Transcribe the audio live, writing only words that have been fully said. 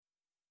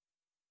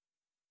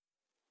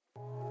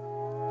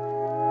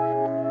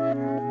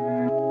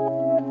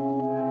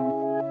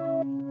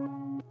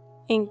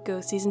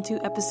Inko Season 2,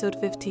 Episode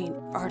 15,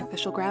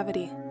 Artificial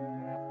Gravity.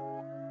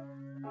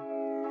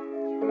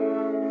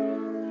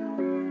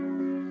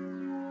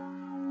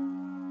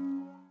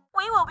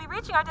 We will be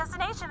reaching our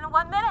destination in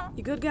 1 minute.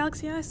 You good,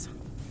 Galaxy Eyes?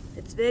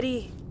 It's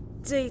very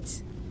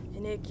tight,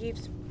 and it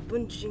keeps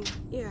bunching.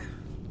 Yeah.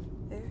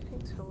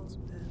 Everything's holds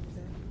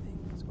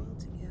everything's well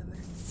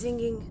together.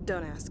 Singing.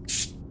 Don't ask.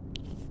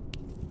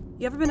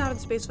 You ever been out in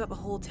space without a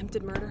whole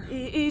attempted murder?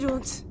 I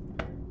don't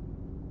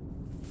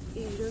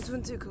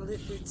want to call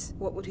it that.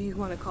 What would you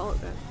want to call it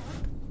then?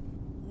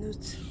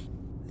 Not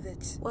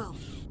that. Well,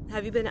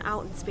 have you been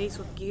out in space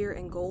with gear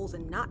and goals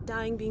and not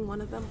dying being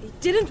one of them? I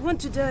didn't want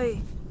to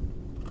die.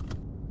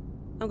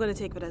 I'm gonna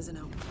take it as a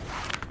no.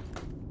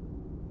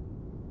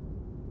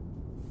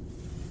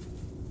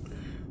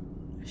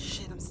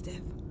 Shit, I'm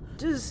stiff.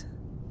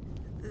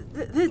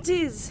 That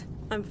is.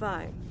 I'm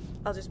fine.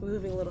 I'll just be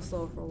moving a little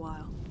slower for a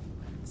while.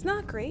 It's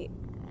not great,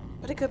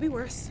 but it could be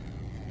worse.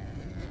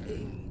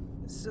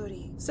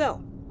 Sorry.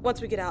 So,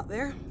 once we get out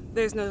there,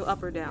 there's no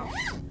up or down.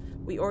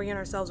 We orient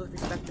ourselves with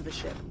respect to the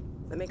ship.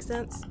 That makes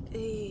sense?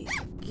 I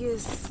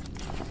guess.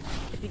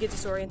 If you get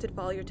disoriented,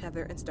 follow your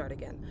tether and start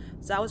again.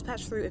 Zawa's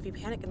patched through. If you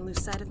panic and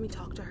lose sight of me,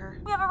 talk to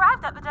her. We have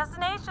arrived at the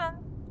destination.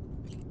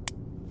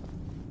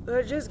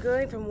 We're just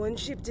going from one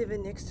ship to the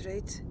next,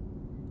 right?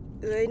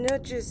 Why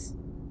not just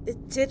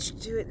attach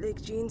to it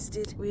like Jeans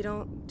did? We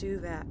don't do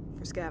that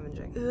for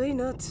scavenging. Why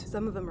not?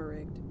 Some of them are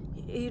rigged.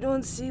 You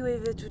don't see why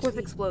that would With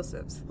be.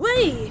 explosives.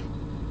 Why?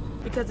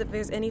 Because if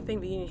there's anything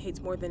the Union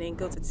hates more than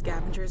Inkos, it's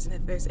scavengers, and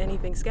if there's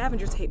anything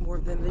scavengers hate more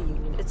than the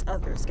Union, it's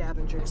other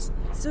scavengers.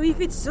 So if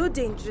it's so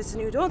dangerous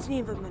and you don't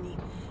need the money,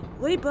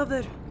 why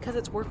bother? Because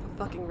it's worth the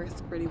fucking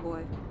risk, pretty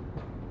boy.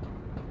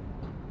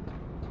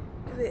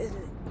 Well,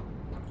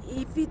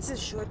 if it's a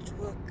short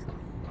walk,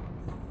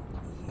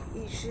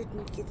 you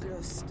shouldn't get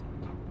lost.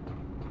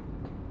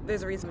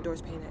 There's a reason the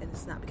door's painted, and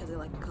it's not because I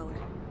like the color.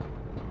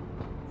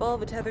 Follow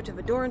the tether to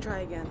the door and try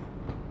again.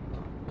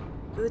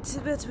 What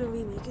about when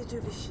we make it to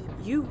the ship?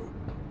 You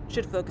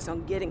should focus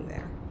on getting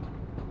there.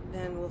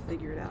 Then we'll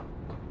figure it out.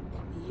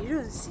 You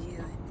don't see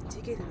how I'm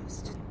to get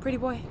lost. Pretty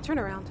boy, turn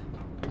around.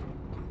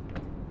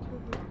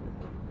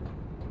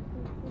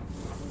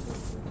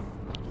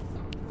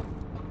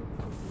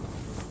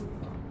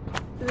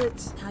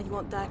 But Now you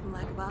won't die from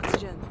lack of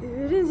oxygen.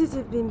 wouldn't it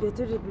have been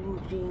better to bring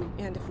Jean?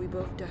 And if we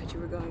both died, you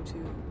were going to...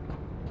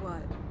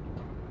 what?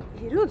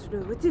 You don't know.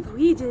 What if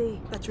we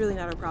die? That's really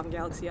not our problem,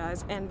 Galaxy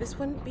Eyes. And this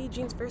wouldn't be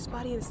Jean's first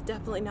body, and it's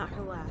definitely not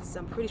her last.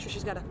 I'm pretty sure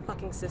she's got a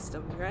fucking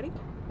system. You ready?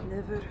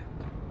 Never.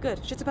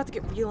 Good. Shit's about to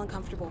get real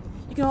uncomfortable.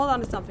 You can hold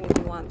on to something if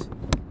you want.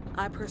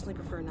 I personally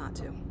prefer not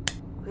to.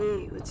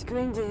 Wait, what's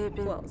going to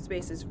happen? Well,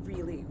 space is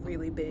really,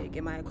 really big,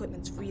 and my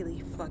equipment's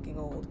really fucking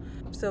old.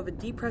 So the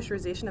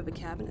depressurization of the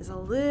cabin is a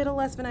little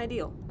less than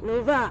ideal.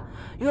 Nova,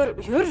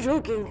 you're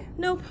joking.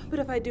 Nope, but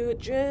if I do it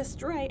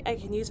just right, I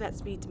can use that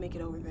speed to make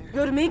it over there.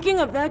 You're making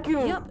a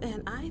vacuum. Yep,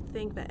 and I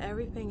think that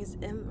everything is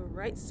in the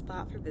right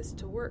spot for this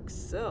to work,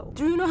 so...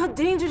 Do you know how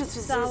dangerous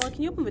this Sawa, is?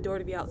 can you open the door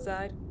to the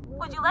outside?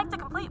 Would you like to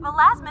complete the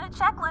last minute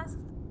checklist?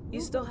 You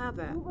still have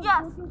that?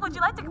 Yes. Would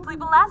you like to complete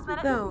the last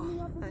minute?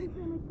 No,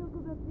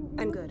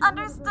 I'm good.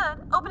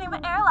 Understood. Opening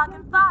the airlock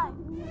in 5,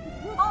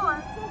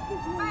 4,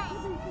 3,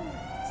 2.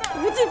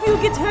 What if you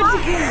get hurt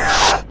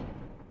again?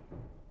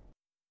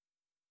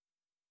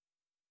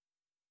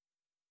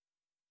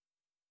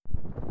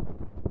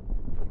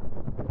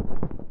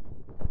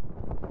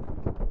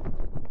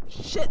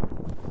 Shit!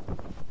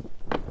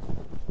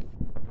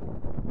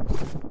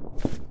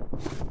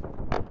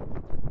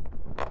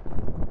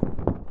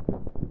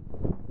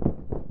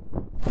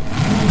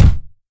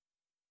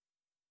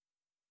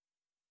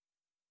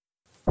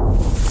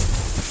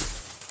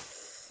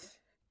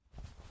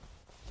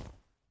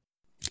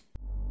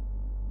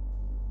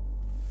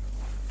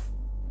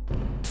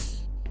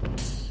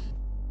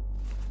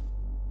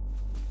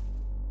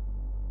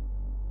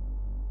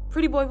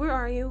 Pretty boy, where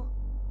are you?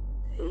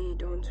 I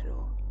don't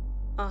know.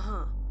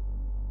 Uh-huh.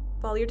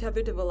 Follow your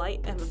tether to the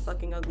light and the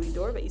fucking ugly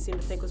door that you seem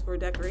to think was for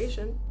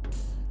decoration.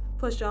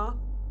 Push off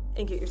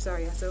and get your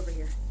sorry ass over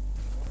here.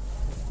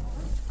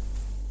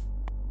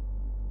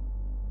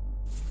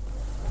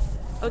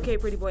 Okay,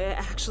 pretty boy, I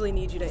actually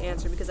need you to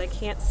answer because I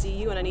can't see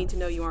you and I need to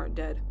know you aren't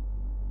dead.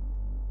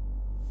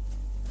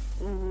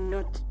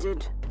 Not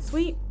dead.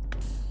 Sweet.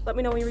 Let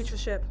me know when you reach the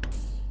ship.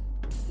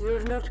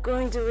 You're not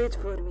going to wait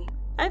for me.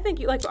 I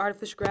think you like the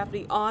artificial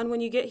gravity on when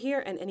you get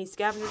here and any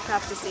scavenger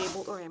traps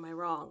disabled, or am I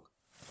wrong?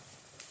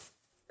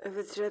 If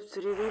it's trapped to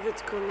leave it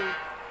coming.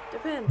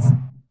 Depends.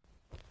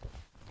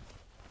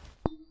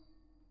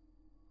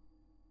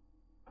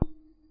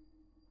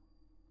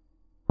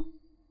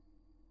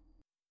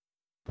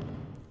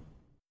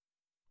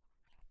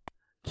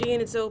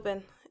 Jean, it's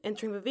open.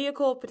 Entering the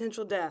vehicle,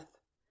 potential death.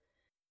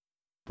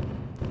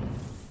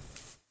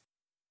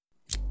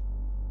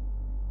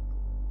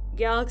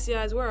 Galaxy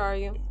Eyes, where are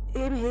you?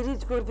 I'm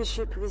headed for the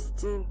ship with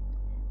Tim.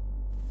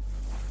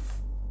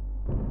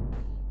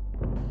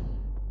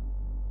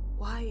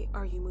 Why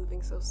are you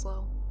moving so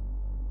slow?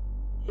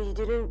 He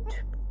didn't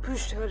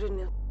push hard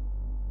enough.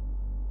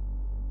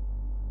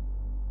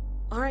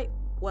 Alright,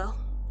 well,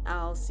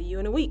 I'll see you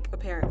in a week,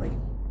 apparently.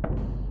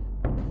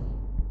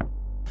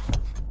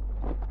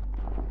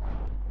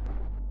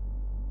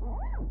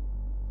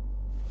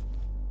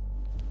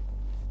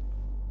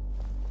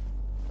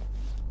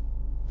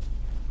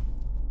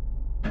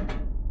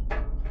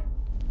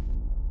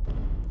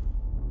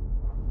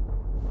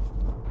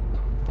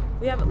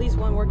 We have at least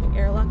one working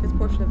airlock. This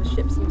portion of the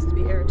ship seems to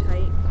be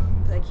airtight,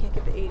 but I can't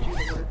get the AG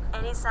to work.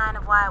 Any sign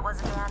of why it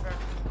was abandoned?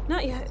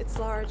 Not yet. It's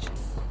large.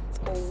 It's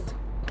old.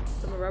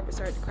 Some of the rubber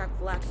started to crack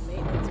with lack of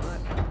maintenance, but...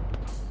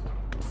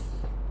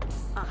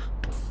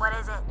 What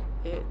is it?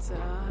 It's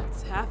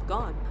half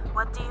gone.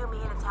 What do you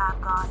mean it's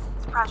half gone?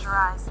 It's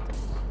pressurized.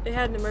 They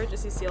had an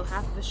emergency seal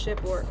half of the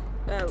ship, or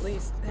at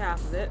least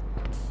half of it.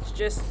 It's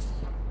just...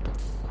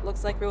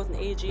 looks like there was an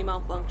AG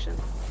malfunction.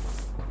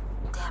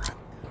 Damn it.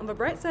 On the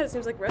bright side, it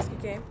seems like rescue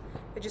came.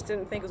 They just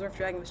didn't think it was worth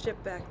dragging the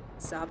ship back.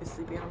 It's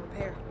obviously beyond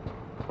repair.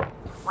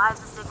 Why is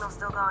the signal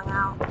still going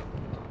out?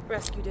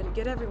 Rescue didn't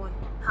get everyone.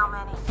 How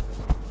many?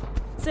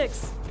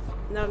 6.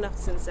 Not enough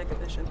to send a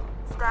second mission.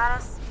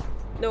 Status?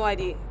 No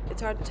ID.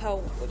 It's hard to tell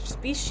which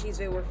species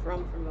they were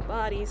from the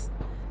bodies,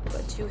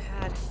 but 2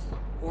 had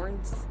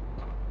horns.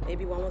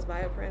 Maybe 1 was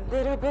bioprint.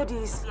 They're our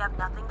buddies. You have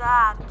nothing to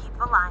add. Keep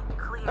the line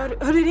clear. Are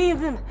any of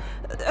them?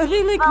 Are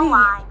they like the me?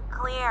 line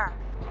clear.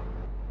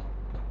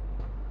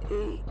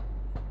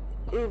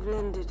 They've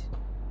landed.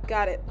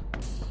 Got it.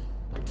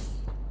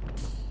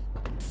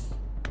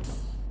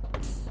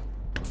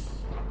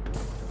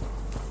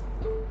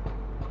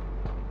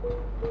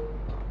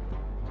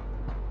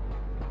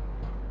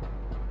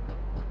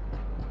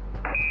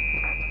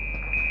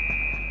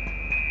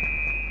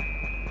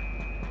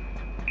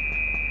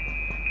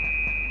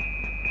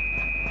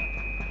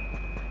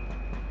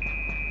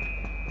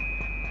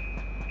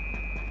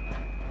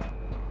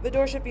 The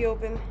door should be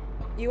open.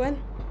 You in?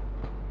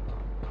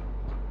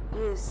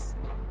 Yes.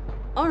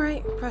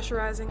 Alright,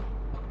 pressurizing.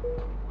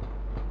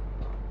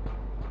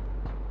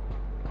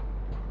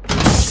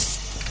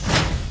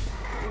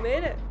 You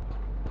made it.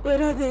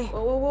 Where are they?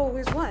 Whoa,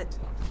 where's what?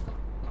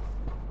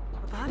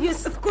 A body?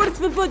 Yes, of course,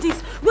 the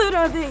buddies. Where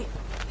are they?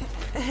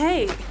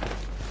 Hey,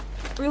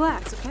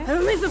 relax, okay? I'm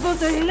only supposed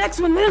to relax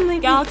when they're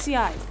leaving. Galaxy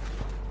Eyes.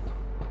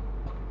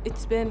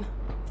 It's been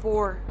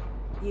 4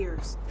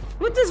 years.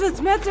 What does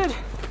this matter?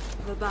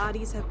 The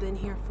bodies have been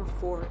here for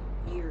 4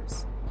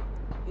 years.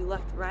 You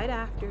left right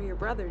after your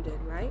brother did,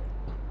 right?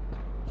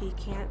 He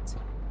can't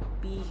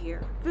be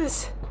here.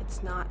 This.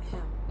 It's not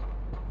him,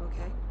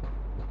 okay?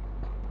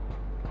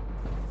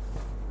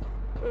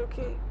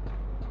 Okay.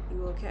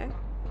 You okay?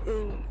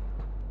 I'm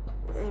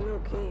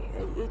okay.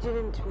 I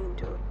didn't mean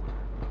to.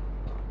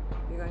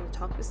 You're going to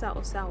talk this out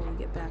with Sal when we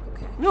get back,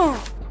 okay? No!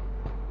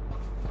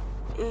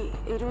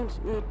 I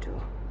don't need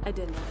to. I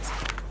didn't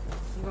ask.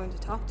 You're going to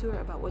talk to her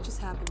about what just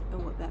happened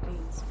and what that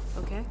means,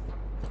 okay?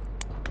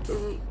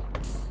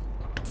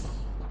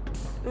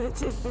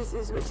 What if this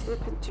is what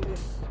happened to you?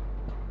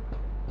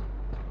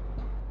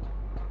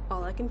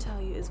 All I can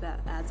tell you is that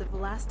as of the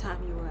last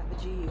time you were at the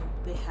GU,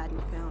 they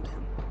hadn't found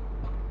him.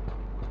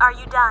 Are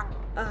you done?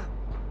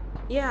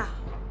 Yeah.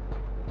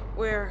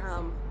 We're,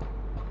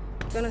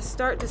 gonna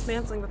start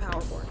dismantling the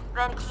power board.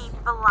 Then keep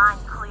the line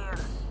clear.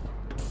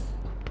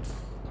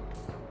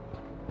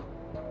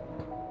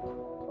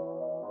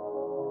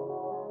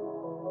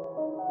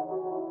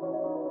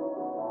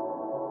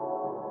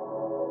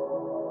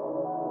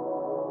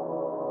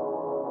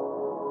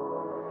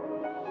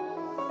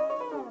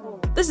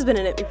 This has been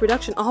an It Me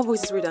production. All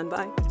voices were done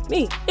by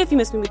me. If you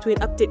missed me between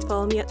updates,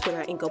 follow me at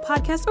Twitter at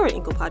IncoPodcast or at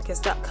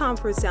IncoPodcast.com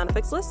for sound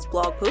effects lists,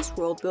 blog posts,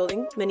 world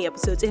building, mini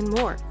episodes, and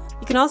more.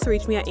 You can also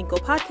reach me at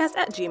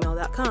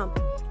IncoPodcast@gmail.com.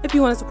 If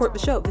you want to support the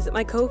show, visit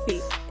my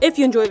Ko-fi. If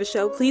you enjoy the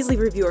show, please leave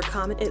a review or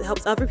comment. It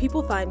helps other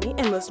people find me,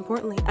 and most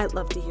importantly, I'd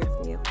love to hear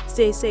from you.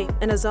 Stay safe,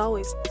 and as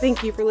always,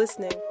 thank you for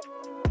listening.